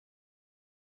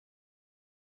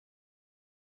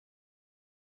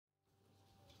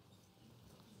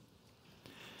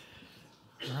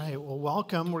All right, well,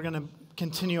 welcome. We're going to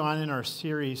continue on in our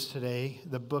series today,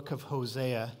 the book of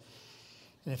Hosea.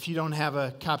 And if you don't have a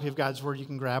copy of God's Word, you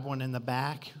can grab one in the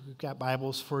back. We've got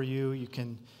Bibles for you. You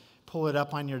can pull it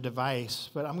up on your device.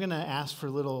 But I'm going to ask for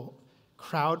a little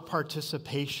crowd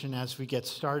participation as we get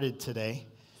started today.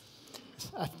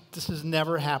 This has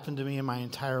never happened to me in my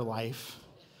entire life.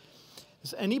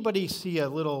 Does anybody see a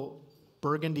little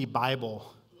burgundy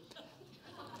Bible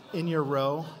in your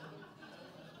row?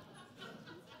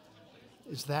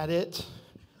 Is that it?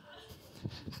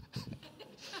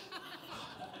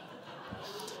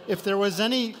 If there was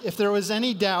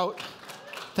any doubt,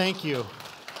 thank you.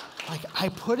 I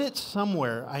put it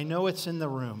somewhere. I know it's in the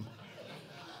room.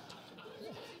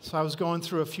 So I was going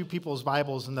through a few people's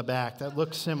Bibles in the back that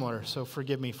looked similar, so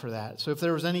forgive me for that. So if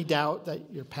there was any doubt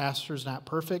that your pastor's not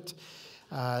perfect,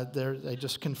 I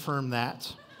just confirmed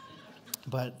that.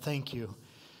 But thank you.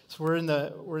 So we're in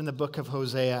the book of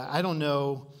Hosea. I don't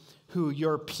know who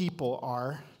your people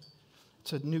are.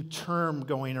 It's a new term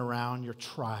going around, your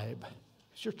tribe.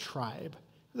 Who's your tribe?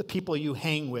 The people you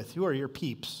hang with. Who are your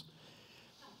peeps?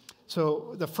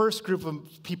 So the first group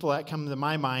of people that come to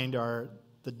my mind are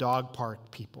the dog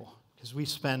park people, because we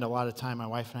spend a lot of time, my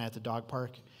wife and I, at the dog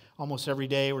park. Almost every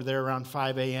day we're there around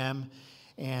 5 a.m.,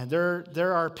 and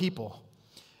they're our people,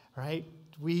 right?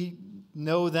 We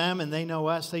know them and they know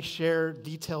us. They share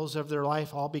details of their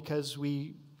life, all because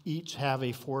we each have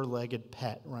a four-legged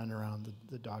pet running around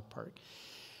the dog park.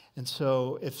 And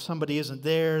so if somebody isn't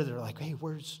there, they're like, hey,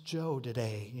 where's Joe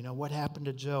today? You know, what happened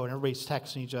to Joe? And everybody's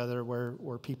texting each other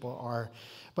where people are.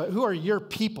 But who are your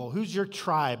people? Who's your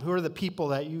tribe? Who are the people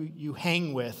that you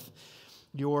hang with,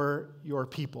 your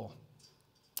people?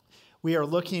 We are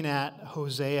looking at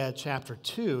Hosea chapter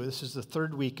 2. This is the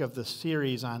third week of the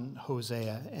series on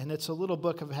Hosea. And it's a little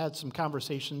book. I've had some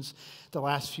conversations the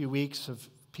last few weeks of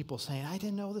people saying, I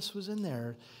didn't know this was in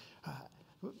there.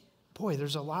 Boy,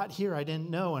 there's a lot here I didn't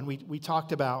know. And we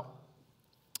talked about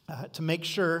to make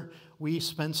sure we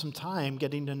spend some time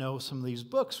getting to know some of these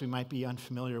books we might be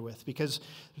unfamiliar with. Because,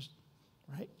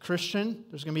 right, Christian,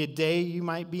 there's going to be a day you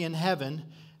might be in heaven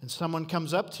and someone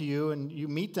comes up to you and you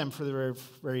meet them for the very,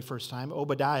 very first time,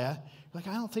 Obadiah. You're like,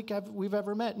 I don't think we've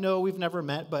ever met. No, we've never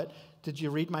met, but did you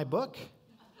read my book?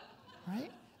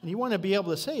 Right? And you want to be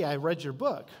able to say, I read your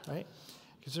book, right?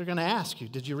 Because they're going to ask you,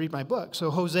 did you read my book?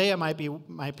 So Hosea might be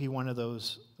one of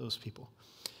those people.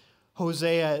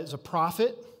 Hosea is a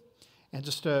prophet. And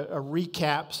just a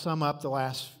recap, sum up the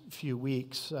last few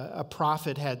weeks. A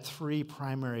prophet had three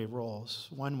primary roles.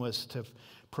 One was to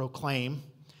proclaim,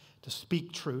 to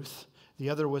speak truth.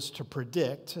 The other was to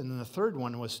predict. And then the third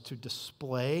one was to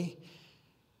display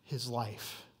his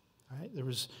life. Right? There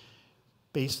was,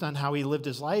 based on how he lived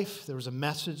his life, there was a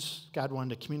message God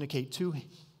wanted to communicate to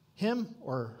him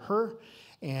or her,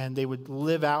 and they would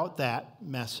live out that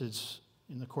message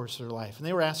in the course of their life. And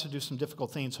they were asked to do some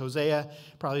difficult things. Hosea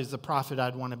probably is the prophet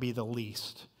I'd want to be the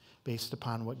least, based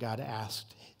upon what God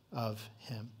asked of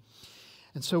him.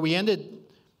 And so we ended,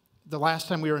 the last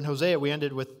time we were in Hosea, we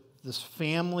ended with this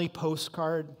family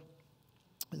postcard,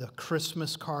 the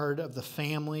Christmas card of the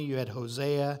family. You had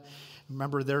Hosea.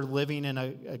 Remember, they're living in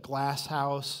a glass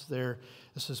house.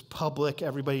 This is public.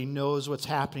 Everybody knows what's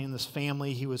happening in this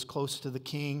family. He was close to the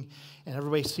king, and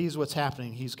everybody sees what's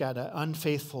happening. He's got an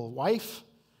unfaithful wife.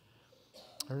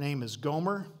 Her name is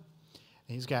Gomer.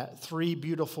 And he's got three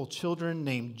beautiful children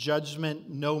named Judgment,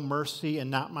 No Mercy, and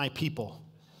Not My People.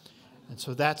 And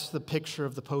so that's the picture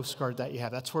of the postcard that you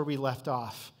have. That's where we left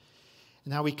off.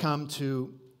 And now we come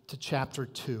to chapter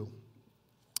 2.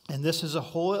 And this is a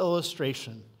whole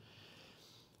illustration.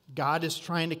 God is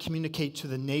trying to communicate to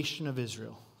the nation of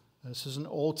Israel. This is an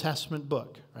Old Testament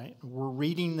book, right? We're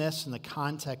reading this in the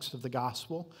context of the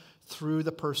gospel through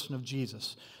the person of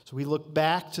Jesus. So we look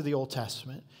back to the Old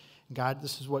Testament. And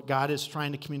this is what God is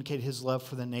trying to communicate, his love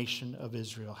for the nation of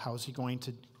Israel. How is he going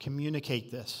to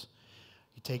communicate this?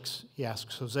 He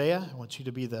asks Hosea, I want you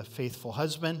to be the faithful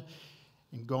husband,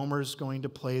 and Gomer's going to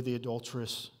play the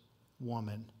adulterous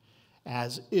woman,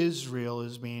 as Israel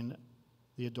is being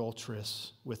the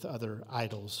adulteress with other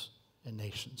idols and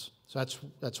nations. So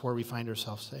that's where we find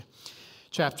ourselves today.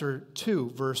 Chapter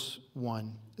 2, verse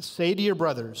 1. Say to your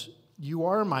brothers, you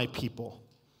are my people,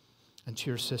 and to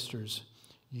your sisters,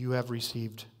 you have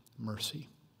received mercy.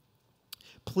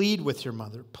 Plead with your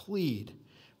mother, plead,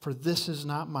 for this is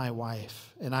not my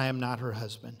wife, and I am not her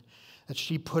husband, that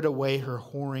she put away her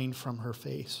whoring from her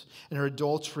face and her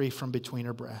adultery from between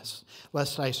her breasts,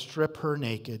 lest I strip her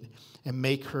naked and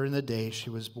make her in the day she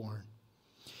was born,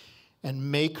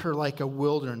 and make her like a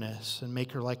wilderness and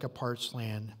make her like a parched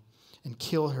land, and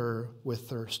kill her with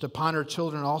thirst. Upon her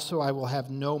children also I will have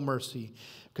no mercy,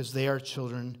 because they are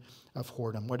children of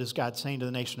whoredom. What is God saying to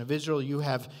the nation of Israel? You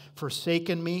have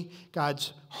forsaken me.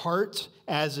 God's heart,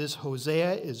 as is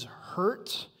Hosea, is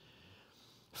hurt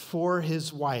for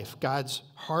his wife. God's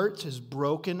heart is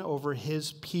broken over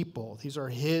his people. These are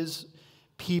his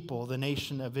people, the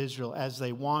nation of Israel, as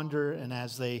they wander and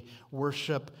as they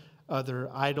worship other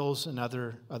idols and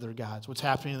other gods. What's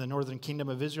happening in the northern kingdom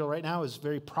of Israel right now is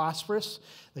very prosperous.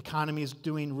 The economy is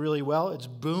doing really well. It's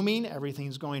booming.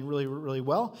 Everything's going really, really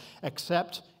well,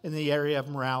 except in the area of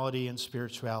morality and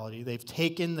spirituality. They've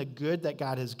taken the good that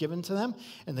God has given to them,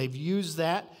 and they've used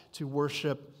that to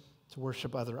worship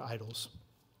other idols.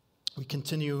 We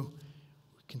continue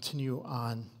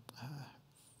on.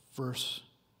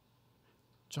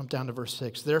 Jump down to verse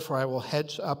 6. Therefore I will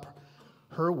hedge up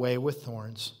her way with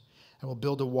thorns, and will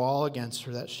build a wall against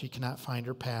her that she cannot find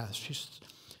her path.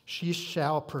 She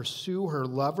shall pursue her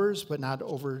lovers, but not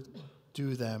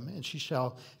overdo them, and she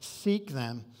shall seek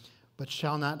them, but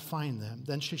shall not find them.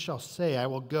 Then she shall say, I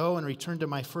will go and return to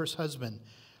my first husband,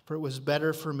 for it was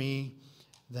better for me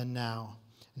than now.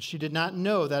 And she did not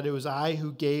know that it was I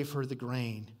who gave her the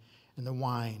grain and the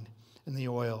wine and the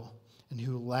oil, and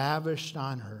who lavished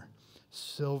on her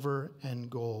silver and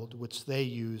gold, which they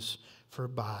use for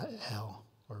Baal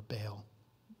or Baal.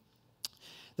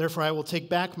 Therefore I will take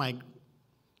back my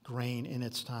grain in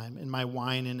its time, and my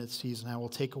wine in its season. I will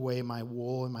take away my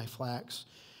wool and my flax,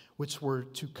 which were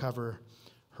to cover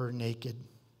her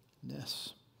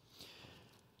nakedness.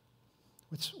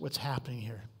 What's happening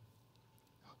here?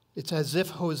 It's as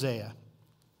if Hosea,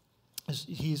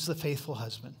 he's the faithful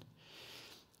husband,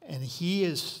 and he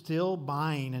is still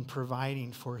buying and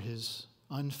providing for his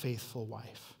unfaithful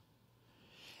wife.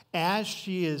 As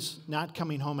she is not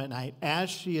coming home at night, as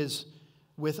she is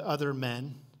with other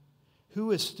men,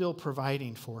 who is still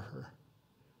providing for her?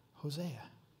 Hosea.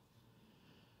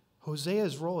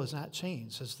 Hosea's role has not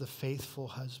changed as the faithful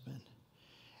husband.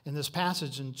 And this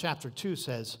passage in chapter 2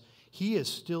 says he is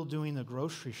still doing the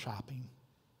grocery shopping,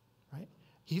 right?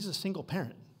 He's a single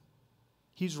parent.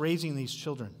 He's raising these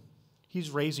children.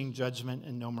 He's raising judgment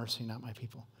and no mercy, not my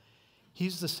people.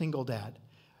 He's the single dad.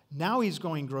 Now he's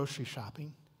going grocery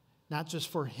shopping, not just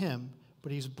for him,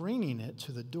 but he's bringing it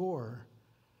to the door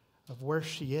of where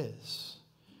she is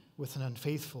with an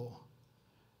unfaithful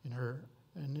in her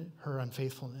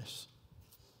unfaithfulness.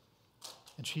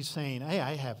 And she's saying, hey,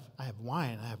 I have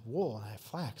wine, I have wool, and I have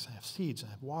flax, and I have seeds, and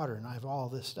I have water, and I have all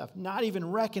this stuff, not even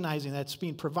recognizing that's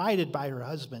being provided by her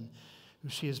husband, who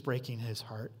she is breaking his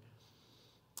heart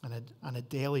on a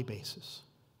daily basis.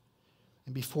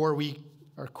 And before we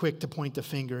are quick to point the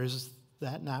finger, is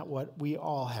that not what we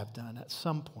all have done at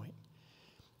some point?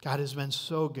 God has been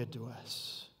so good to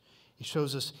us. He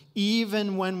shows us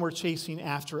even when we're chasing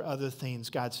after other things,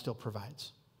 God still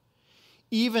provides.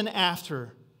 Even as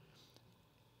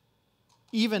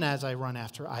I run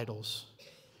after idols.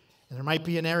 And there might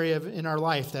be an area in our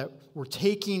life that we're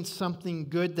taking something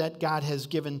good that God has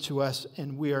given to us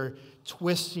and we are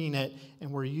twisting it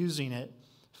and we're using it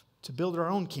to build our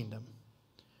own kingdom.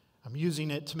 I'm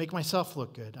using it to make myself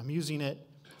look good. I'm using it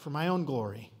for my own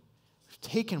glory. We've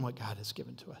taken what God has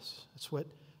given to us. That's what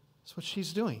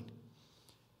she's doing.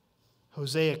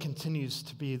 Hosea continues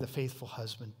to be the faithful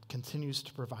husband, continues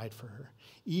to provide for her.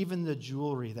 Even the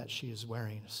jewelry that she is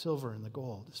wearing, the silver and the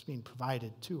gold, is being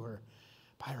provided to her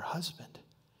by her husband.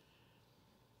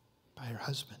 By her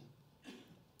husband.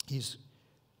 He's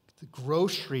the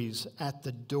groceries at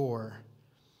the door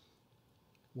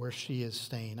where she is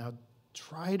staying. Now,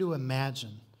 try to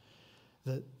imagine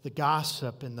the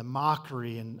gossip and the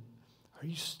mockery and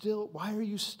why are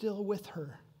you still with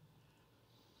her?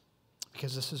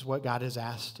 Because this is what God has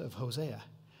asked of Hosea.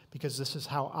 Because this is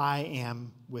how I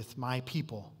am with my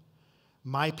people.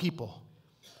 My people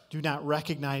do not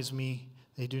recognize me.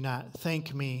 They do not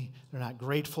thank me. They're not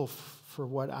grateful for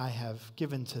what I have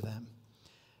given to them.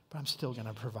 But I'm still going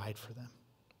to provide for them.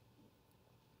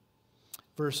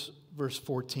 Verse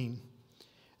 14.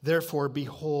 Therefore,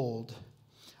 behold,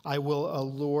 I will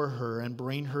allure her and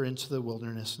bring her into the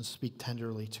wilderness and speak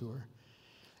tenderly to her.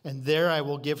 And there I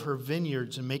will give her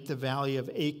vineyards and make the valley of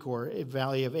Achor. A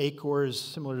valley of Achor is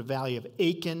similar to the valley of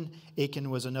Achan.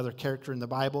 Achan was another character in the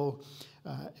Bible.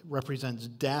 It represents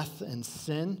death and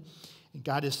sin. And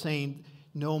God is saying,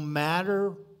 no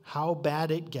matter how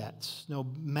bad it gets, no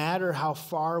matter how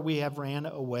far we have ran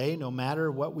away, no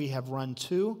matter what we have run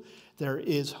to, there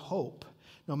is hope.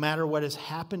 No matter what has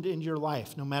happened in your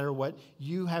life, no matter what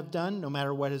you have done, no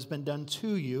matter what has been done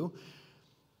to you,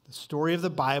 the story of the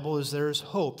Bible is there is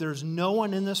hope. There's no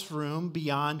one in this room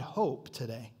beyond hope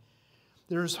today.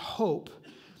 There's hope.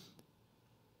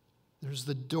 There's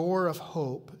the door of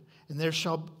hope, and there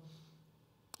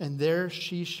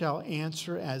she shall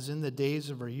answer as in the days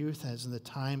of her youth, as in the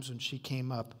times when she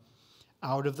came up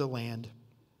out of the land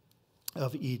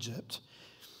of Egypt.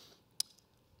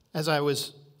 As I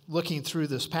was looking through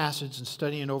this passage and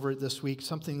studying over it this week,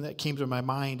 something that came to my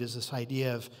mind is this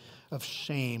idea of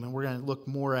shame, and we're going to look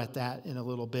more at that in a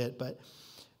little bit, but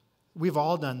we've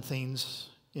all done things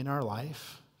in our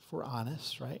life, if we're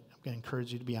honest, right? I'm going to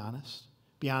encourage you to be honest.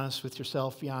 Be honest with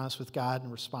yourself, be honest with God,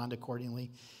 and respond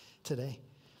accordingly today.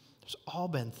 There's all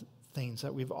been things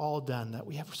that we've all done that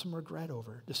we have some regret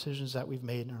over, decisions that we've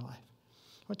made in our life.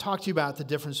 I want to talk to you about the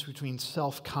difference between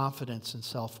self-confidence and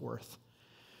self-worth.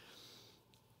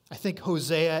 I think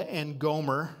Hosea and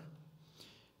Gomer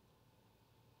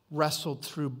wrestled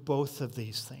through both of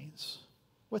these things.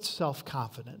 What's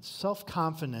self-confidence?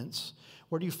 Self-confidence,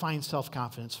 where do you find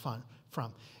self-confidence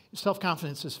from?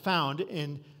 Self-confidence is found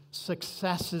in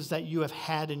successes that you have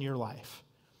had in your life.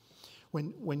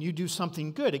 When you do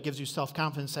something good, it gives you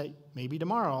self-confidence that maybe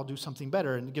tomorrow I'll do something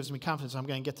better, and it gives me confidence I'm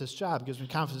going to get this job. It gives me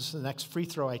confidence the next free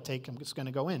throw I take, I'm just going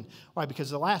to go in. Why? Because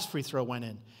the last free throw went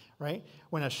in, right?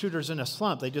 When a shooter's in a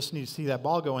slump, they just need to see that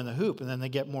ball go in the hoop, and then they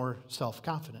get more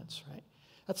self-confidence, right?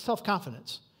 That's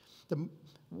self-confidence.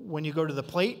 When you go to the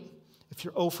plate, if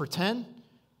you're 0 for 10,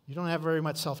 you don't have very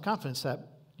much self-confidence that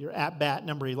you're at bat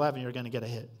number 11, you're going to get a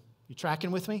hit. You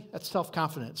tracking with me? That's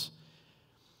self-confidence.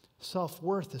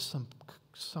 Self-worth is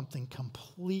something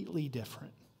completely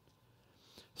different.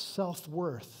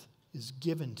 Self-worth is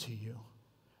given to you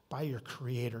by your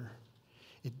Creator.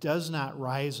 It does not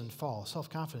rise and fall.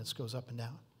 Self-confidence goes up and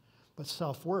down. But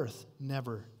self-worth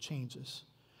never changes.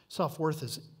 Self-worth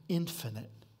is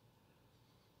infinite.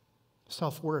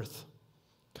 Self-worth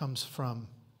comes from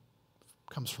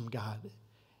God.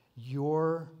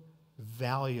 You're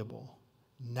valuable,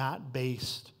 not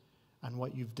based on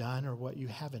what you've done or what you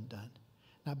haven't done.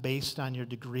 Not based on your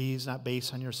degrees, not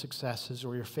based on your successes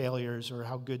or your failures or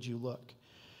how good you look.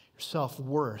 Your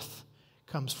self-worth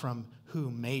comes from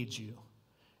who made you.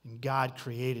 And God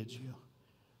created you.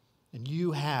 And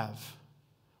you have,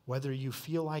 whether you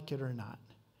feel like it or not,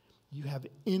 you have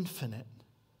infinite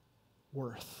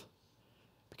worth.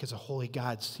 Because a holy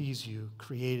God sees you,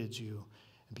 created you,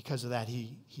 and because of that,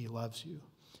 He loves you.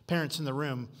 Parents in the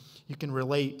room, you can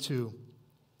relate to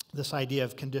this idea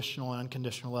of conditional and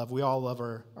unconditional love. We all love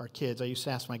our kids. I used to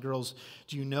ask my girls,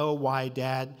 do you know why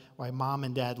mom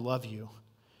and dad love you?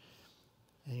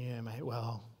 And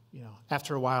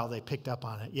after a while, they picked up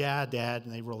on it. Yeah, Dad,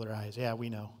 and they roll their eyes. Yeah, we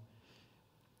know.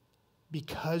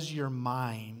 Because you're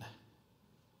mine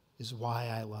is why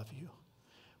I love you.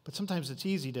 But sometimes it's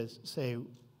easy to say,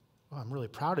 well, I'm really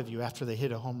proud of you after they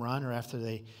hit a home run or after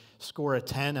they score a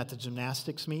 10 at the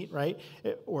gymnastics meet, right?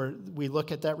 Or we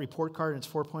look at that report card and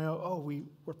it's 4.0. Oh,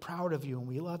 we're proud of you and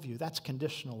we love you. That's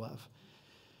conditional love.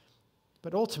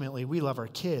 But ultimately, we love our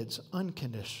kids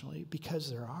unconditionally because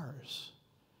they're ours.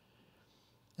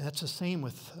 And that's the same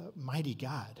with mighty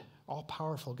God,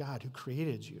 all-powerful God who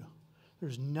created you.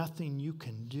 There's nothing you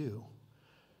can do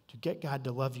to get God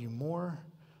to love you more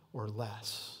or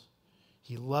less.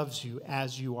 He loves you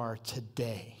as you are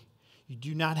today. You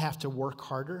do not have to work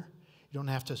harder. You don't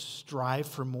have to strive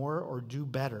for more or do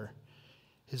better.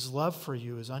 His love for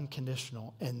you is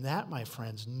unconditional, and that, my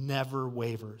friends, never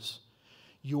wavers.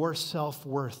 Your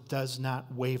self-worth does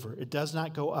not waver. It does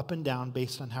not go up and down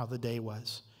based on how the day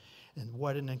was. And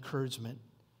what an encouragement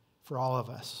for all of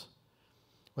us.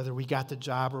 Whether we got the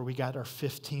job or we got our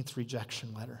 15th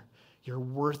rejection letter, your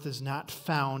worth is not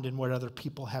found in what other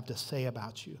people have to say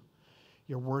about you.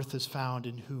 Your worth is found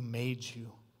in who made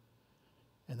you,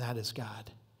 and that is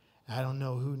God. And I don't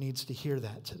know who needs to hear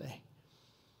that today,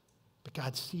 but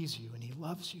God sees you and He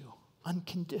loves you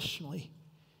unconditionally.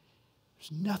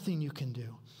 There's nothing you can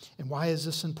do. And why is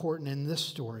this important in this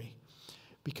story?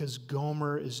 Because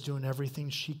Gomer is doing everything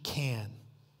she can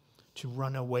to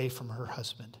run away from her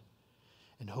husband.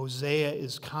 And Hosea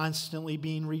is constantly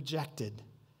being rejected.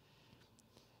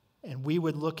 And we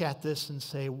would look at this and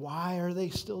say, why are they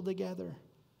still together?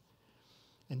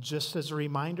 And just as a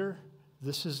reminder,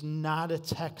 this is not a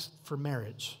text for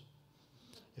marriage.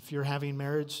 If you're having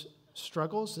marriage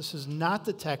struggles, this is not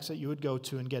the text that you would go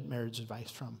to and get marriage advice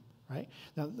from, right?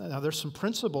 Now there's some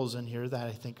principles in here that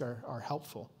I think are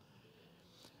helpful.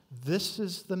 This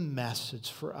is the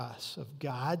message for us of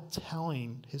God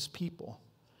telling His people,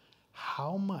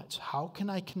 how can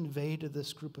I convey to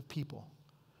this group of people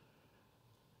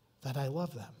that I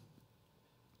love them?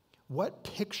 What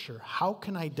picture, how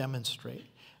can I demonstrate?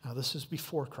 Now this is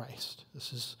before Christ.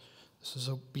 This is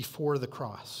before the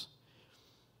cross.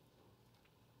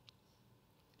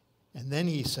 And then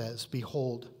He says,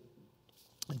 behold,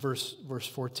 in verse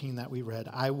 14 that we read.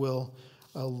 I will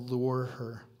allure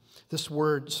her. This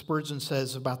word, Spurgeon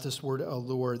says about this word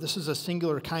allure, this is a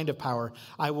singular kind of power.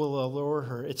 I will allure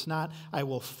her. It's not I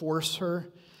will force her.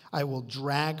 I will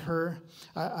drag her.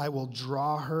 I will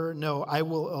draw her. No, I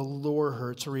will allure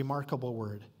her. It's a remarkable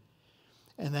word.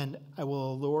 And then I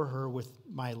will allure her with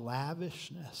my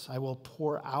lavishness. I will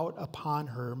pour out upon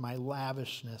her my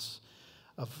lavishness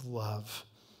of love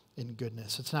and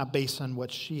goodness. It's not based on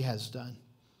what she has done.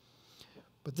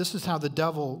 But this is how the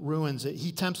devil ruins it.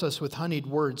 He tempts us with honeyed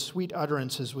words, sweet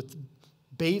utterances, with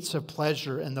baits of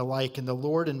pleasure and the like. And the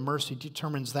Lord in mercy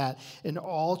determines that in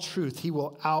all truth he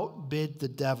will outbid the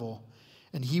devil.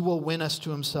 And he will win us to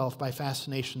himself by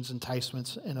fascinations,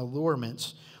 enticements, and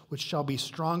allurements, which shall be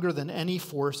stronger than any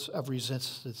force of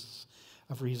resistance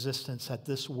that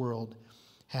this world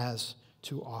has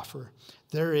to offer.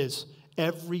 There is,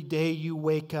 every day you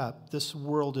wake up, this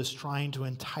world is trying to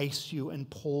entice you and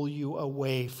pull you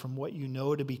away from what you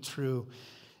know to be true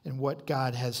and what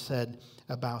God has said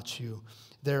about you.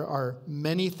 There are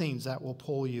many things that will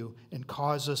pull you and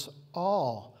cause us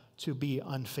all to be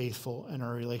unfaithful in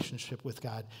our relationship with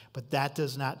God. But that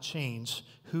does not change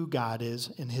who God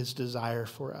is and his desire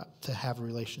for to have a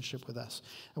relationship with us.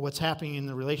 And what's happening in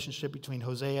the relationship between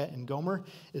Hosea and Gomer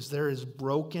is there is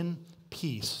broken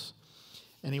peace.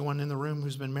 Anyone in the room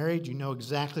who's been married, you know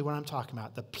exactly what I'm talking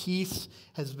about. The peace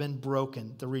has been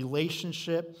broken. The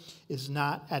relationship is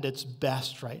not at its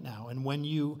best right now. And when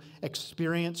you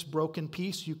experience broken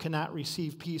peace, you cannot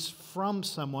receive peace from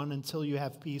someone until you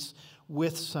have peace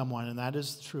with someone. And that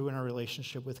is true in our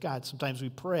relationship with God. Sometimes we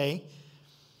pray,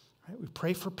 right? We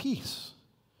pray for peace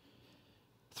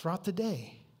throughout the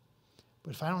day.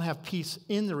 But if I don't have peace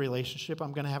in the relationship,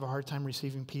 I'm going to have a hard time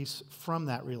receiving peace from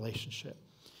that relationship.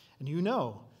 And you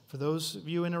know, for those of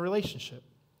you in a relationship,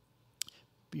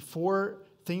 before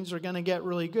things are going to get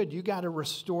really good, you got to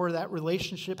restore that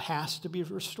relationship. Has to be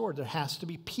restored. There has to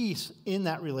be peace in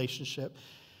that relationship.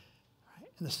 Right?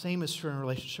 And the same is true in a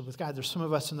relationship with God. There's some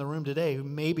of us in the room today who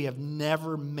maybe have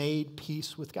never made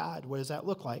peace with God. What does that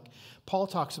look like? Paul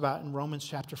talks about in Romans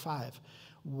chapter 5,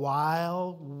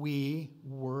 while we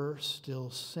were still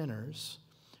sinners,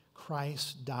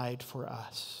 Christ died for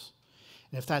us.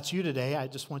 And if that's you today, I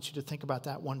just want you to think about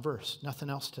that one verse, nothing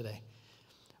else today.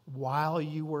 While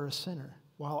you were a sinner,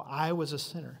 while I was a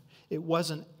sinner, it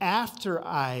wasn't after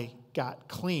I got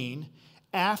clean,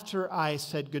 after I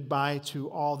said goodbye to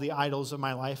all the idols of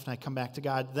my life and I come back to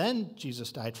God, then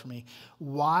Jesus died for me.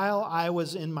 While I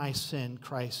was in my sin,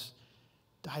 Christ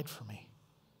died for me.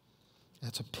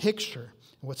 That's a picture.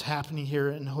 What's happening here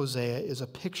in Hosea is a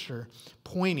picture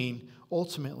pointing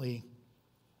ultimately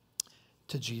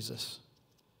to Jesus.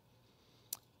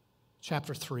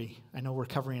 Chapter 3. I know we're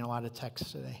covering a lot of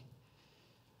text today.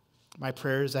 My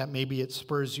prayer is that maybe it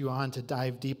spurs you on to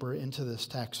dive deeper into this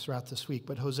text throughout this week.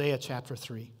 But Hosea chapter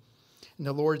 3. And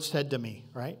the Lord said to me,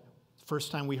 right?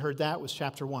 First time we heard that was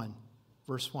chapter 1,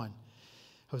 verse 1.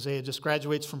 Hosea just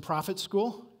graduates from prophet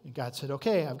school. And God said,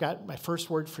 okay, I've got my first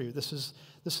word for you. This is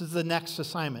the next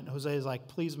assignment. Hosea is like,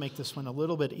 please make this one a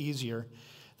little bit easier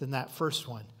than that first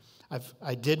one.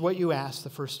 I did what you asked the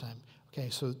first time. Okay,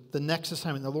 so the next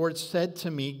assignment, the Lord said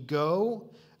to me, go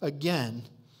again,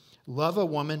 love a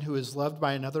woman who is loved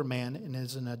by another man and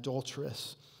is an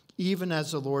adulteress, even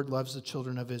as the Lord loves the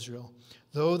children of Israel,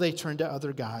 though they turn to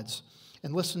other gods.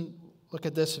 And listen, look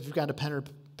at this. If you've got a pen or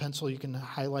pencil, you can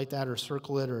highlight that or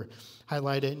circle it or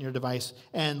highlight it in your device.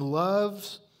 And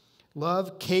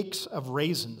love cakes of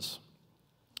raisins.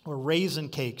 Or raisin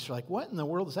cakes. You're like, what in the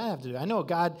world does that have to do? I know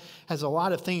God has a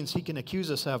lot of things he can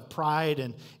accuse us of, pride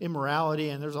and immorality,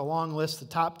 and there's a long list, the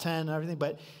top 10 and everything,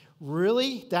 but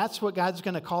really, that's what God's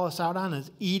going to call us out on, is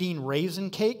eating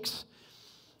raisin cakes?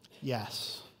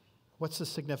 Yes. What's the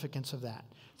significance of that?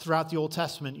 Throughout the Old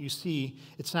Testament, you see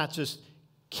it's not just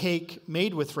cake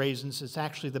made with raisins, it's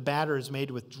actually the batter is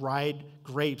made with dried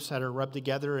grapes that are rubbed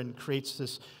together and creates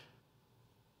this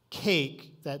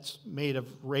cake that's made of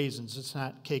raisins. It's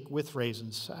not cake with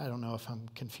raisins. I don't know if I'm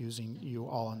confusing you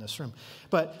all in this room.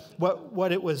 But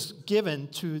what it was given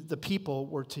to the people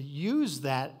were to use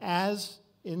that as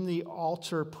in the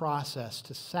altar process,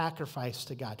 to sacrifice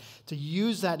to God, to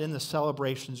use that in the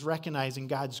celebrations, recognizing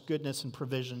God's goodness and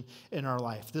provision in our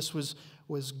life. This was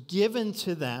given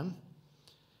to them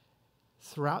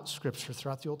throughout Scripture,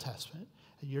 throughout the Old Testament.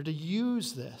 You're to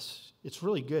use this. It's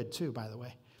really good too, by the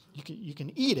way. You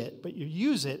can eat it, but you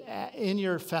use it in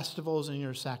your festivals and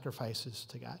your sacrifices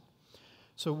to God.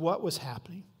 So what was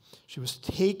happening? She was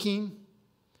taking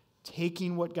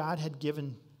what God had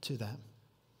given to them,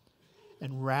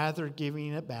 and rather giving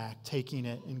it back, taking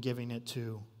it and giving it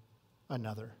to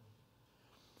another.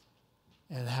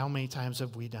 And how many times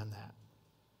have we done that?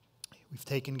 We've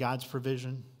taken God's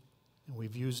provision and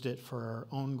we've used it for our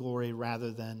own glory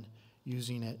rather than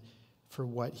using it for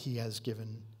what he has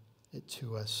given it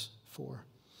to us for.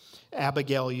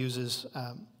 Abigail uses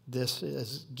this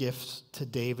as gifts to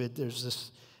David.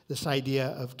 There's this idea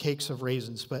of cakes of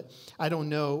raisins, but I don't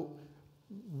know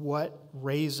what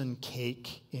raisin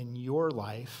cake in your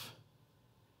life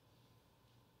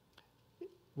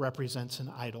represents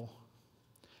an idol.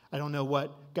 I don't know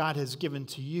what God has given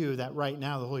to you that right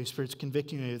now the Holy Spirit's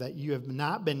convicting you that you have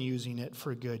not been using it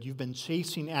for good. You've been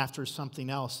chasing after something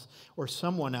else or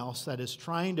someone else that is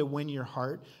trying to win your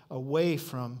heart away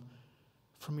from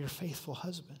your faithful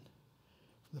husband,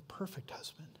 from the perfect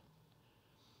husband.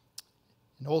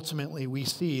 And ultimately we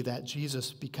see that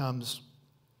Jesus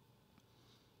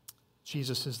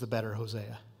is the better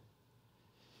Hosea.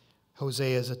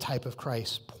 Hosea is a type of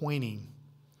Christ pointing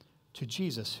to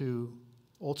Jesus, who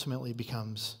ultimately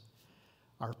becomes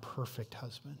our perfect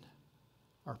husband.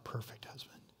 Our perfect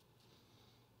husband.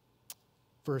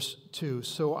 Verse 2,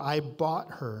 so I bought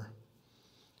her.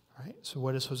 All right, so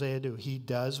what does Hosea do? He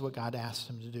does what God asked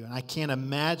him to do. And I can't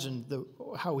imagine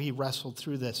how he wrestled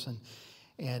through this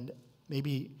and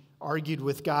maybe argued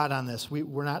with God on this.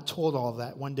 We're not told all of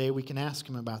that. One day we can ask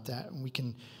him about that, and we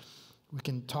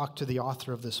can talk to the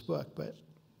author of this book. But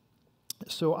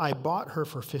so I bought her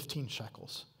for 15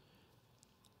 shekels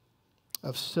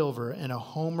of silver and a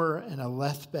homer and a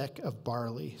lethbeck of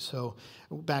barley. So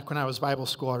back when I was Bible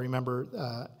school, I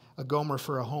remember a gomer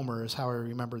for a homer is how I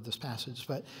remembered this passage.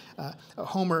 But a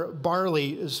homer,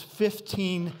 barley is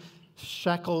 15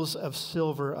 shekels of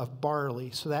silver of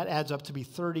barley. So that adds up to be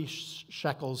 30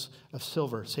 shekels of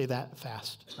silver. Say that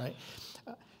fast, right?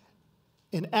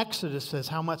 In Exodus, it says,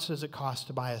 how much does it cost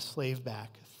to buy a slave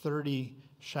back? 30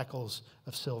 shekels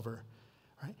of silver.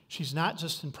 Right? She's not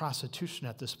just in prostitution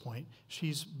at this point.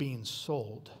 She's being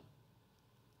sold.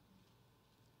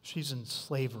 She's in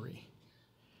slavery.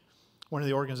 One of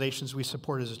the organizations we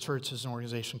support as a church is an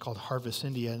organization called Harvest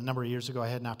India. A number of years ago, I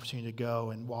had an opportunity to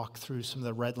go and walk through some of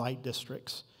the red light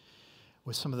districts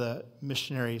with some of the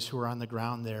missionaries who are on the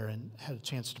ground there, and had a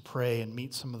chance to pray and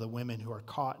meet some of the women who are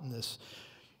caught in this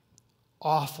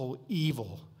awful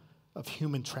evil of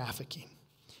human trafficking.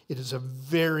 It is a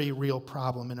very real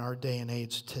problem in our day and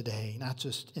age today, not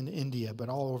just in India, but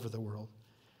all over the world.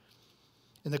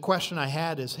 And the question I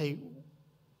had is, hey,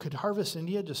 could Harvest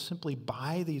India just simply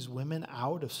buy these women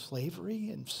out of slavery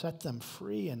and set them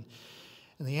free? And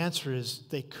the answer is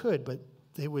they could, but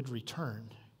they would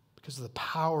return because of the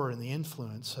power and the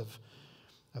influence of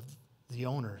the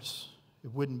owners.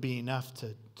 It wouldn't be enough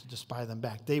to just buy them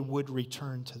back. They would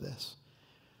return to this.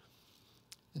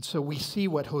 And so we see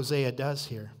what Hosea does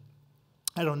here.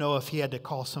 I don't know if he had to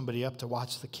call somebody up to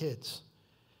watch the kids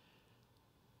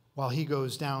while he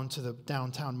goes down to the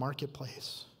downtown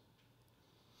marketplace.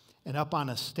 And up on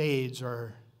a stage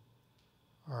are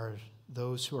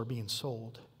those who are being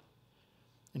sold.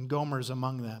 And Gomer's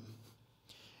among them.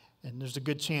 And there's a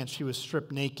good chance she was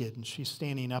stripped naked and she's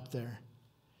standing up there.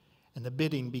 And the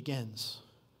bidding begins.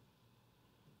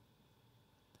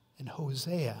 And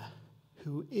Hosea,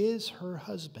 who is her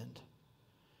husband,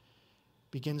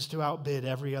 begins to outbid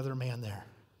every other man there.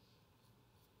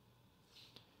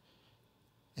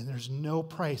 And there's no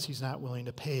price he's not willing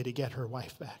to pay to get her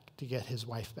wife back, to get his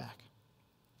wife back.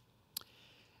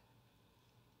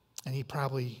 And he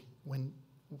probably, when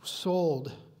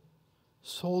sold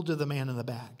to the man in the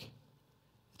back,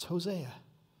 it's Hosea.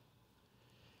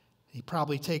 He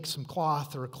probably takes some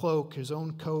cloth or a cloak, his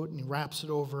own coat, and he wraps it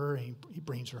over her, and he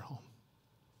brings her home.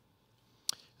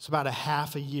 It's about a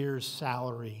half a year's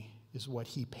salary is what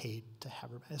he paid to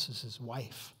have her back. This is his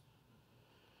wife,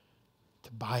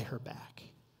 to buy her back.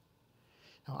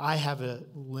 Now, I have a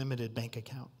limited bank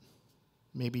account.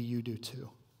 Maybe you do too.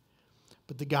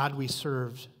 But the God we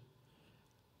serve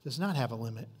does not have a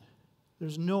limit.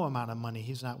 There's no amount of money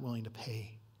he's not willing to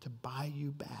pay to buy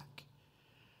you back.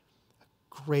 A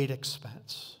great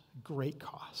expense, a great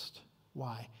cost.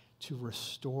 Why? To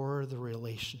restore the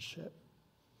relationship.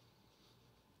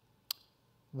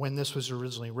 When this was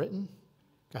originally written,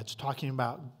 God's talking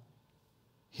about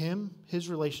his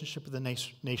relationship with the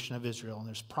nation of Israel. And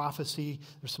there's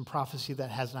some prophecy that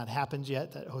has not happened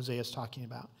yet that Hosea is talking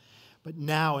about. But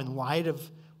now, in light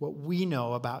of what we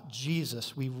know about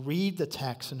Jesus, we read the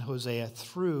text in Hosea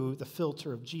through the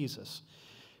filter of Jesus,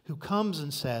 who comes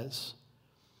and says,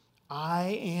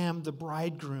 I am the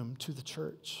bridegroom to the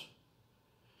church.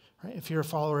 Right? If you're a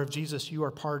follower of Jesus, you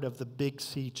are part of the Big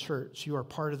C church. You are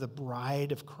part of the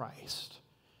bride of Christ.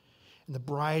 And the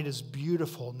bride is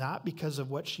beautiful, not because of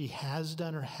what she has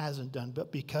done or hasn't done, but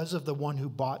because of the one who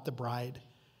bought the bride.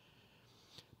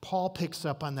 Paul picks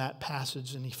up on that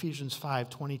passage in Ephesians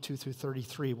 5:22 through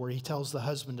 33, where he tells the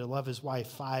husband to love his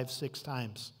wife 5-6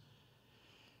 times.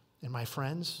 And my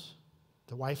friends,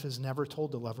 the wife is never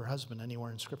told to love her husband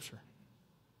anywhere in Scripture.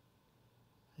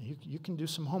 You can do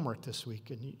some homework this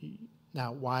week.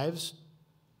 Now, wives,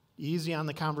 easy on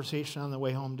the conversation on the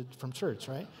way home from church,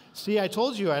 right? See, I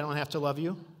told you I don't have to love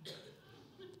you.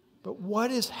 But what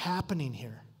is happening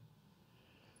here?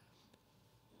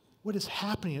 What is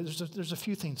happening? There's a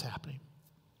few things happening.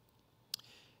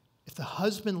 If the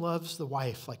husband loves the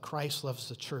wife like Christ loves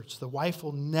the church, the wife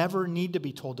will never need to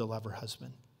be told to love her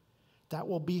husband. That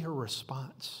will be her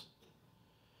response.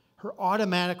 Her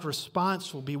automatic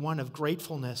response will be one of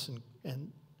gratefulness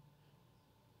and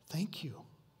thank you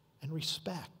and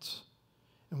respect,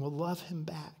 and will love him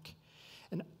back.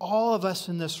 And all of us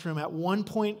in this room at one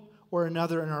point or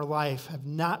another in our life have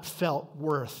not felt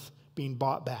worth being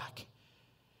bought back.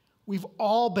 We've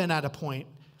all been at a point,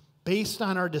 based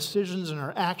on our decisions and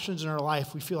our actions in our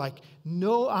life, we feel like,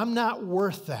 no, I'm not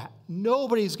worth that.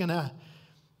 Nobody's going to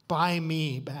buy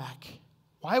me back.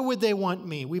 Why would they want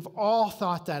me? We've all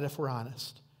thought that if we're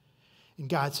honest. And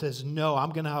God says, no,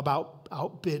 I'm going to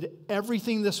outbid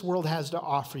everything this world has to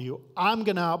offer you. I'm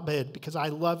going to outbid because I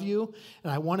love you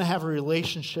and I want to have a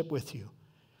relationship with you.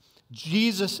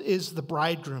 Jesus is the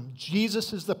bridegroom.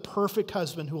 Jesus is the perfect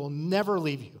husband who will never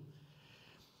leave you.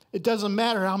 It doesn't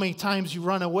matter how many times you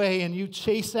run away and you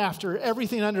chase after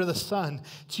everything under the sun.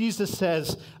 Jesus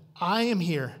says, I am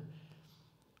here.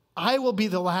 I will be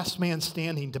the last man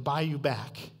standing to buy you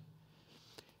back.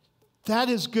 That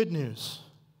is good news.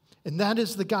 And that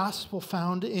is the gospel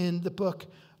found in the book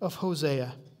of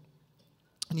Hosea.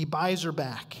 And he buys her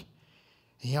back.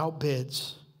 He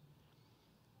outbids.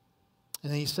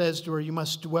 And then he says to her, you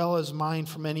must dwell as mine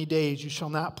for many days. You shall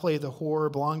not play the whore or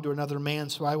belong to another man,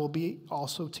 so I will be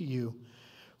also to you.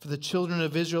 For the children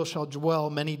of Israel shall dwell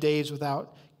many days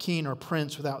without king or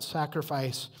prince, without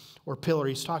sacrifice or pillar.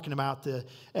 He's talking about the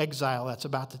exile that's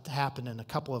about to happen in a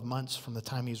couple of months from the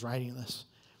time he's writing this.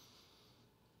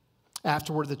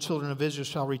 Afterward, the children of Israel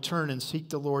shall return and seek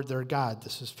the Lord their God.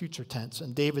 This is future tense.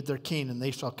 And David their king, and they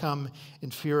shall come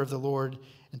in fear of the Lord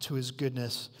and to his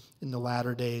goodness in the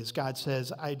latter days. God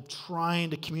says, I'm trying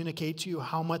to communicate to you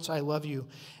how much I love you,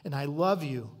 and I love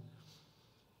you.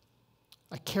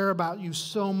 I care about you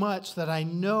so much that I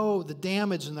know the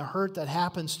damage and the hurt that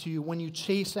happens to you when you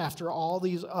chase after all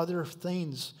these other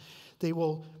things. They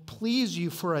will please you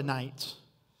for a night,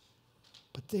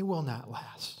 but they will not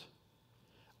last.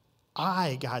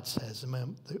 I, God says,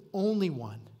 am the only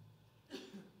one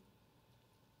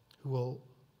who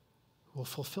will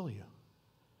fulfill you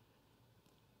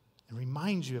and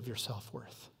remind you of your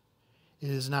self-worth. It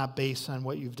is not based on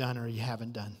what you've done or you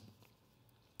haven't done.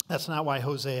 That's not why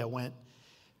Hosea went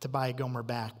to buy Gomer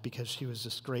back, because she was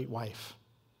this great wife.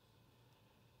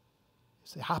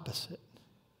 It's the opposite.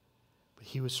 But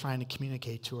he was trying to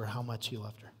communicate to her how much he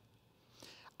loved her.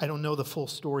 I don't know the full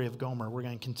story of Gomer. We're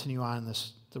going to continue on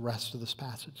the rest of this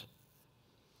passage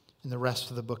in the rest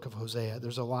of the book of Hosea.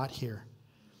 There's a lot here.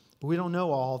 But we don't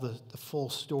know all the full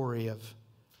story of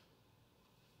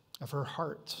her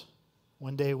heart.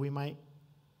 One day we might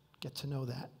get to know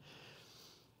that.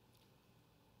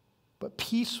 But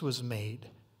peace was made.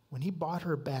 When he bought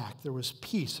her back, there was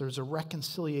peace. There was a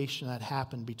reconciliation that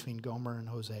happened between Gomer and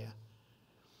Hosea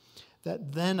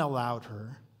that then allowed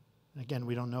her, and again,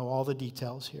 we don't know all the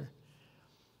details here,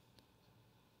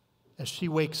 as she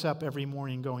wakes up every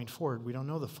morning going forward, we don't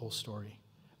know the full story,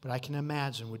 but I can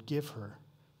imagine would give her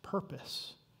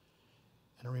purpose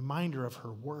and a reminder of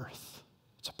her worth.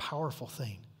 It's a powerful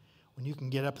thing when you can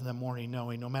get up in the morning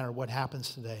knowing no matter what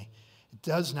happens today, it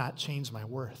does not change my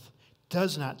worth,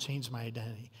 does not change my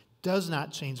identity, does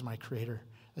not change my Creator,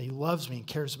 that he loves me and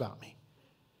cares about me.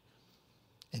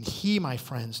 And he, my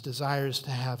friends, desires to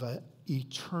have an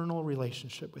eternal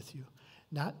relationship with you,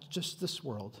 not just this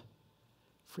world,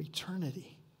 for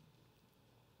eternity.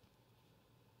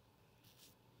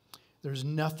 There's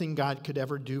nothing God could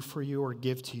ever do for you or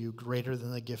give to you greater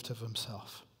than the gift of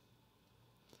himself.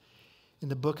 In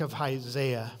the book of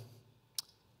Isaiah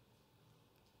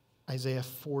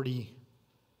 40,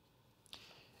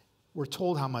 we're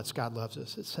told how much God loves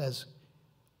us. It says,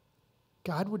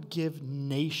 God would give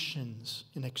nations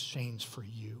in exchange for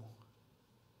you.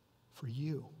 For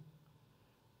you.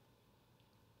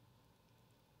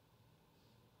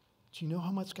 Do you know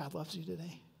how much God loves you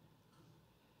today?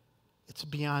 It's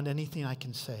beyond anything I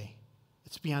can say.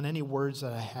 It's beyond any words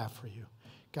that I have for you.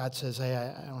 God says, hey,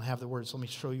 I don't have the words. Let me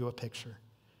show you a picture.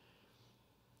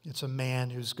 It's a man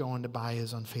who's going to buy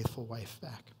his unfaithful wife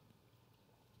back.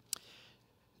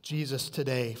 Jesus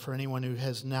today, for anyone who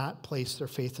has not placed their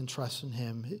faith and trust in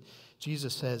him,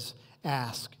 Jesus says,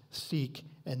 ask, seek,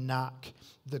 and knock.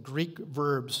 The Greek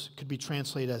verbs could be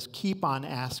translated as keep on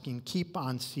asking, keep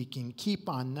on seeking, keep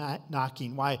on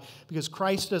knocking. Why? Because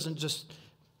Christ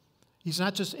he's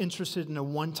not just interested in a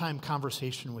one-time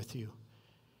conversation with you.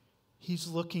 He's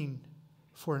looking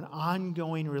for an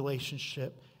ongoing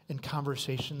relationship and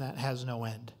conversation that has no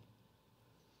end.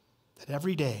 That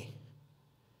every day,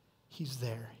 he's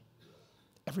there.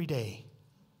 Every day,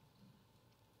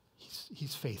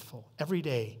 he's faithful. Every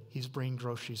day, he's bringing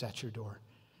groceries at your door.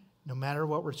 No matter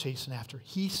what we're chasing after,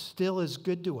 he still is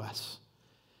good to us.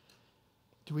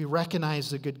 Do we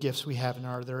recognize the good gifts we have, and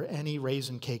are there any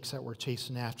raisin cakes that we're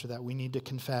chasing after that we need to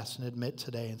confess and admit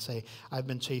today and say, I've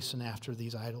been chasing after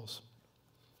these idols?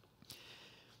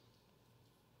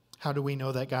 How do we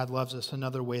know that God loves us?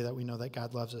 Another way that we know that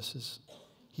God loves us is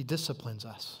he disciplines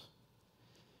us.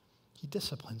 He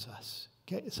disciplines us.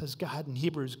 It says God in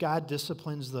Hebrews, God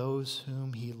disciplines those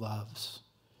whom he loves.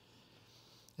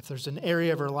 If there's an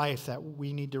area of our life that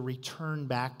we need to return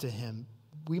back to him,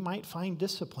 we might find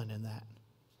discipline in that.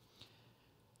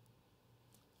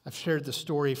 I've shared the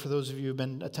story, for those of you who have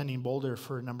been attending Boulder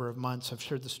for a number of months, I've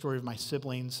shared the story of my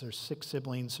siblings. There's 6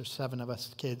 siblings, there's 7 of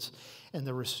us kids, and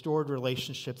the restored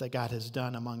relationship that God has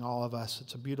done among all of us.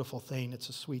 It's a beautiful thing. It's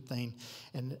a sweet thing.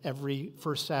 And every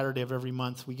first Saturday of every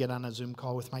month, we get on a Zoom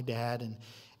call with my dad,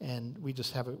 and we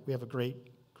just have a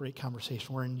great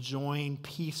conversation. We're enjoying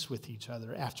peace with each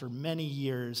other after many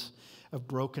years of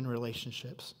broken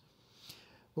relationships.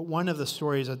 But one of the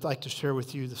stories I'd like to share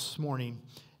with you this morning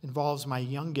involves my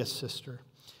youngest sister.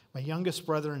 My youngest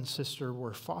brother and sister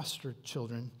were foster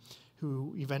children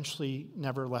who eventually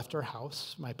never left our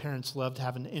house. My parents loved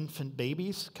having infant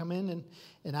babies come in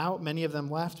and out. Many of them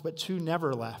left, but 2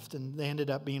 never left, and they ended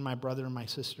up being my brother and my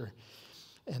sister.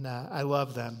 And I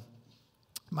love them.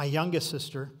 My youngest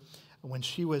sister, when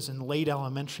she was in late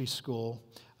elementary school,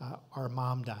 our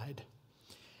mom died.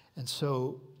 And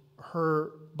so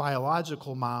her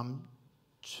biological mom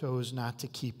chose not to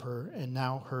keep her, and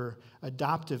now her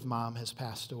adoptive mom has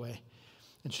passed away.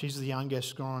 And she's the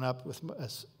youngest, growing up with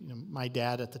us. My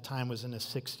dad at the time was in his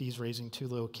 60s, raising 2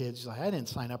 little kids. He's like, I didn't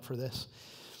sign up for this.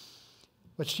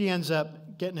 But she ends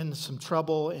up getting into some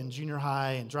trouble in junior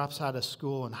high and drops out of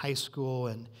school in high school.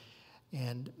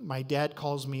 And my dad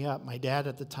calls me up. My dad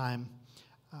at the time,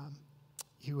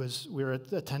 we were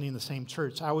attending the same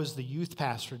church. I was the youth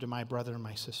pastor to my brother and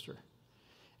my sister.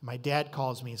 And my dad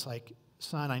calls me. It's like,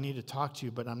 son, I need to talk to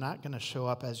you, but I'm not going to show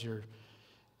up as your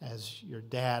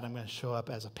dad. I'm going to show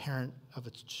up as a parent of a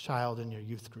child in your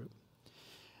youth group.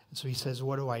 And so he says,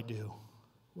 what do I do?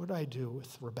 What do I do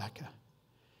with Rebecca?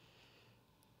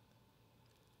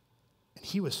 And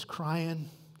he was crying.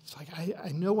 It's like,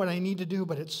 I know what I need to do,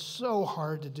 but it's so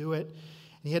hard to do it.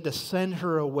 And he had to send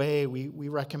her away. We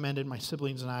recommended, my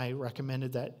siblings and I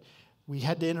recommended that we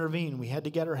had to intervene. We had to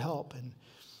get her help. And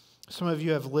some of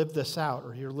you have lived this out,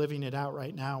 or you're living it out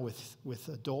right now with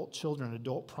adult children,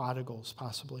 adult prodigals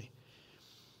possibly.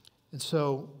 And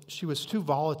so she was too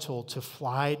volatile to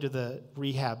fly to the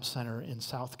rehab center in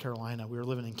South Carolina. We were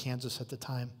living in Kansas at the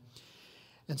time.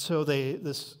 And so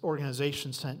this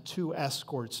organization sent 2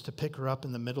 escorts to pick her up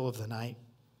in the middle of the night.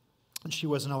 And she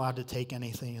wasn't allowed to take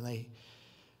anything. And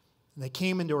they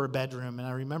came into her bedroom, and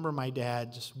I remember my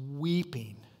dad just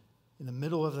weeping in the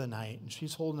middle of the night, and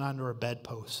she's holding onto her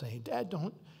bedpost saying, Dad,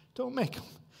 don't make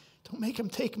him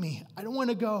take me. I don't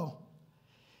want to go.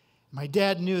 My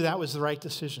dad knew that was the right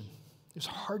decision. It was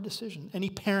a hard decision. Any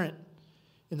parent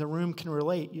in the room can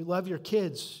relate. You love your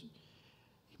kids.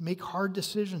 You make hard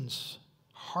decisions,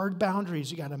 hard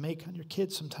boundaries you got to make on your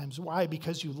kids sometimes. Why?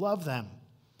 Because you love them.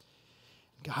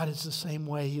 God is the same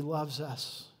way. He loves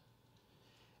us.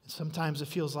 And sometimes it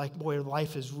feels like, boy,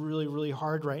 life is really, really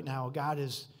hard right now. God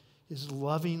is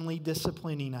lovingly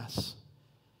disciplining us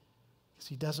because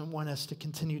he doesn't want us to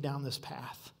continue down this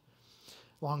path.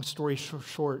 Long story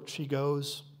short, she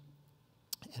goes,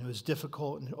 and it was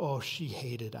difficult, and she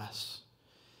hated us.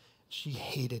 She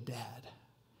hated Dad.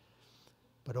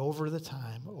 But over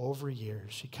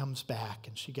years, she comes back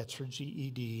and she gets her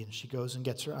GED, and she goes and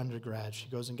gets her undergrad. She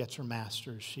goes and gets her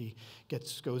master's. She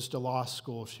goes to law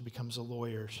school. She becomes a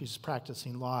lawyer. She's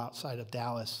practicing law outside of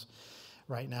Dallas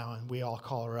right now, and we all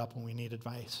call her up when we need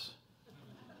advice.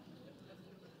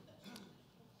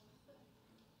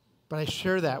 But I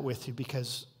share that with you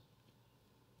because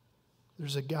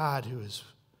there's a God who is,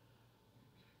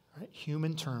 right,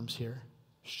 human terms here,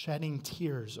 shedding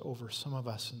tears over some of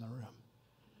us in the room.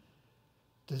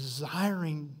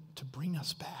 desiring to bring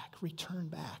us back, return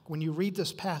back. When you read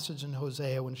this passage in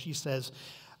Hosea, when she says,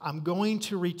 I'm going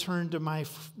to return to my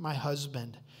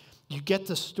husband, you get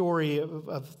the story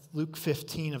of Luke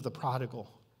 15 of the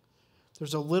prodigal.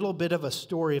 There's a little bit of a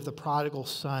story of the prodigal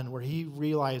son where he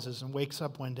realizes and wakes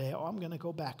up one day, I'm going to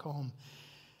go back home.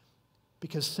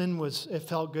 Because it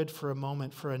felt good for a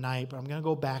moment, for a night, but I'm going to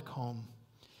go back home.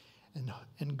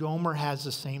 And Gomer has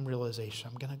the same realization.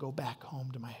 I'm going to go back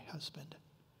home to my husband.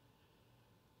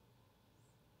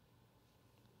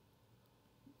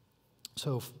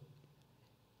 So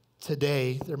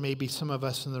today, there may be some of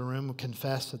us in the room who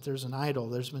confess that there's an idol.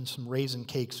 There's been some raisin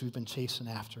cakes we've been chasing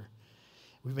after.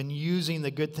 We've been using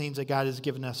the good things that God has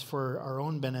given us for our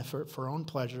own benefit, for our own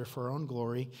pleasure, for our own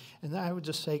glory. And I would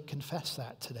just say, confess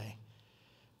that today.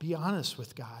 Be honest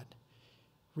with God.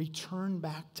 Return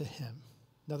back to Him.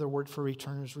 Another word for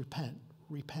return is repent.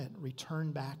 Repent.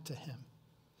 Return back to Him.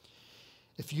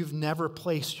 If you've never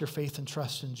placed your faith and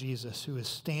trust in Jesus, who is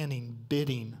standing,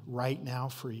 bidding right now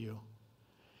for you,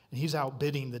 and He's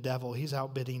outbidding the devil, He's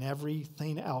outbidding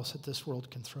everything else that this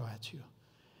world can throw at you,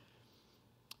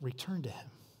 return to Him.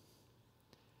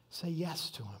 Say yes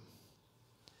to Him.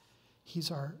 He's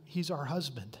our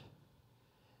husband.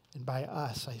 And by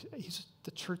us, He's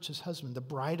the church's husband, the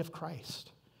bride of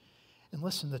Christ. And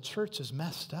listen, the church is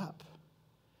messed up.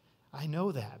 I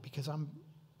know that because I'm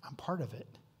part of it.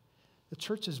 The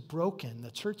church is broken.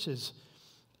 The church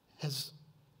has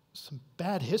some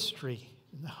bad history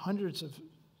in the hundreds of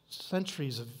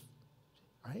centuries of,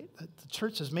 right? The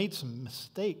church has made some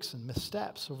mistakes and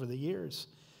missteps over the years.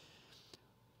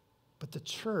 But the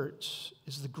church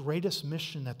is the greatest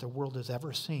mission that the world has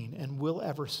ever seen and will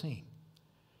ever see.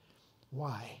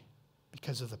 Why?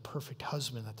 Because of the perfect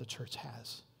husband that the church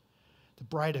has. The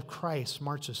bride of Christ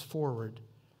marches forward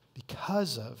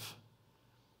because of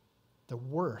the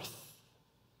worth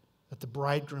that the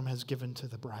bridegroom has given to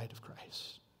the bride of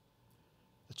Christ,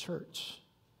 the church.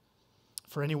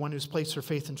 For anyone who's placed their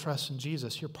faith and trust in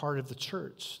Jesus, you're part of the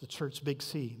church Big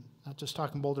C. Not just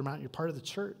talking Boulder Mountain, you're part of the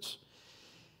church.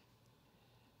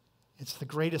 It's the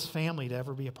greatest family to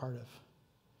ever be a part of.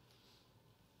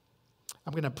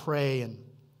 I'm going to pray, and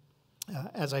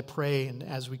as I pray and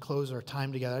as we close our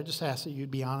time together, I just ask that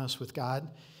you'd be honest with God.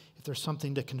 If there's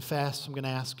something to confess, I'm going to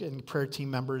ask any prayer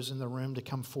team members in the room to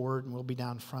come forward, and we'll be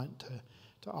down front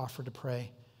to offer to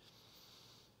pray.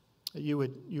 That you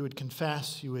would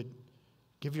confess, you would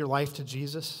give your life to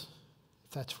Jesus,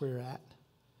 if that's where you're at.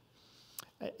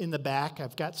 In the back,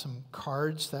 I've got some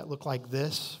cards that look like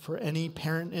this. For any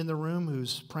parent in the room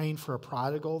who's praying for a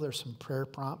prodigal, there's some prayer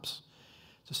prompts.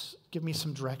 Just give me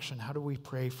some direction. How do we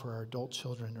pray for our adult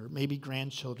children or maybe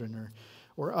grandchildren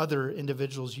or other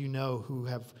individuals you know who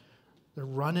they're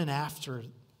running after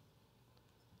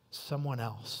someone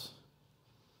else?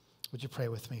 Would you pray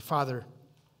with me? Father,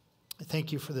 I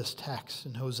thank you for this text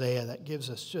in Hosea that gives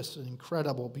us just an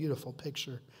incredible, beautiful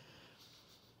picture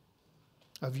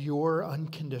of your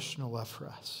unconditional love for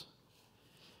us.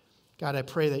 God, I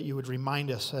pray that you would remind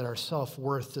us that our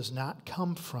self-worth does not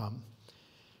come from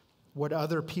what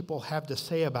other people have to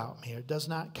say about me. It does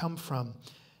not come from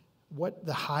what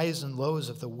the highs and lows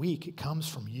of the week. It comes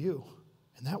from you,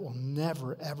 and that will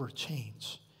never, ever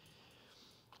change.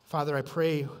 Father, I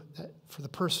pray that for the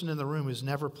person in the room who's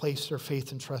never placed their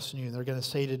faith and trust in you, and they're going to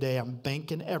say today, I'm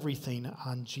banking everything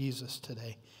on Jesus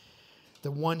today.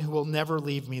 The one who will never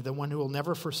leave me, the one who will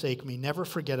never forsake me, never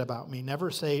forget about me, never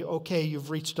say, okay,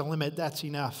 you've reached a limit, that's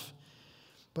enough.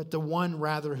 But the one,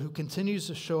 rather, who continues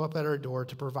to show up at our door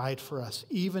to provide for us,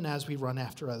 even as we run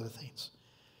after other things.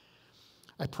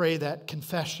 I pray that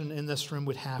confession in this room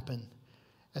would happen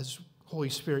as, Holy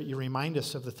Spirit, you remind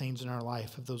us of the things in our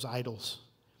life, of those idols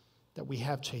that we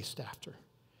have chased after.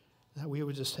 That we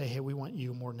would just say, hey, we want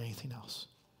you more than anything else.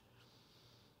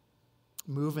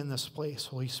 Move in this place,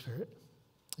 Holy Spirit.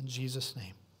 In Jesus'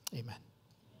 name, amen.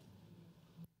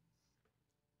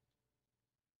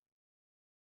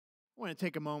 I want to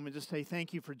take a moment to say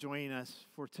thank you for joining us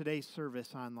for today's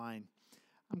service online.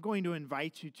 I'm going to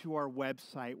invite you to our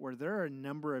website where there are a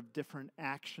number of different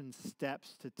action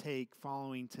steps to take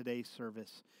following today's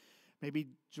service. Maybe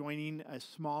joining a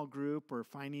small group or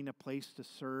finding a place to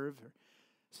serve or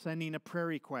sending a prayer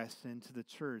request into the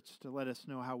church to let us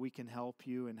know how we can help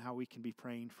you and how we can be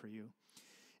praying for you.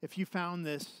 If you found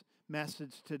this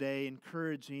message today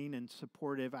encouraging and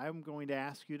supportive, I'm going to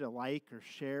ask you to like or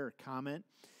share or comment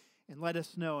and let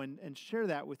us know and share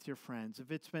that with your friends. If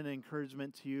it's been an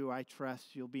encouragement to you, I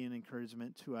trust you'll be an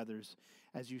encouragement to others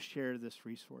as you share this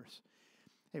resource.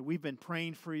 Hey, we've been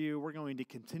praying for you. We're going to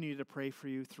continue to pray for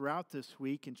you throughout this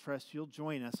week and trust you'll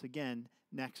join us again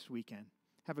next weekend.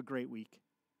 Have a great week.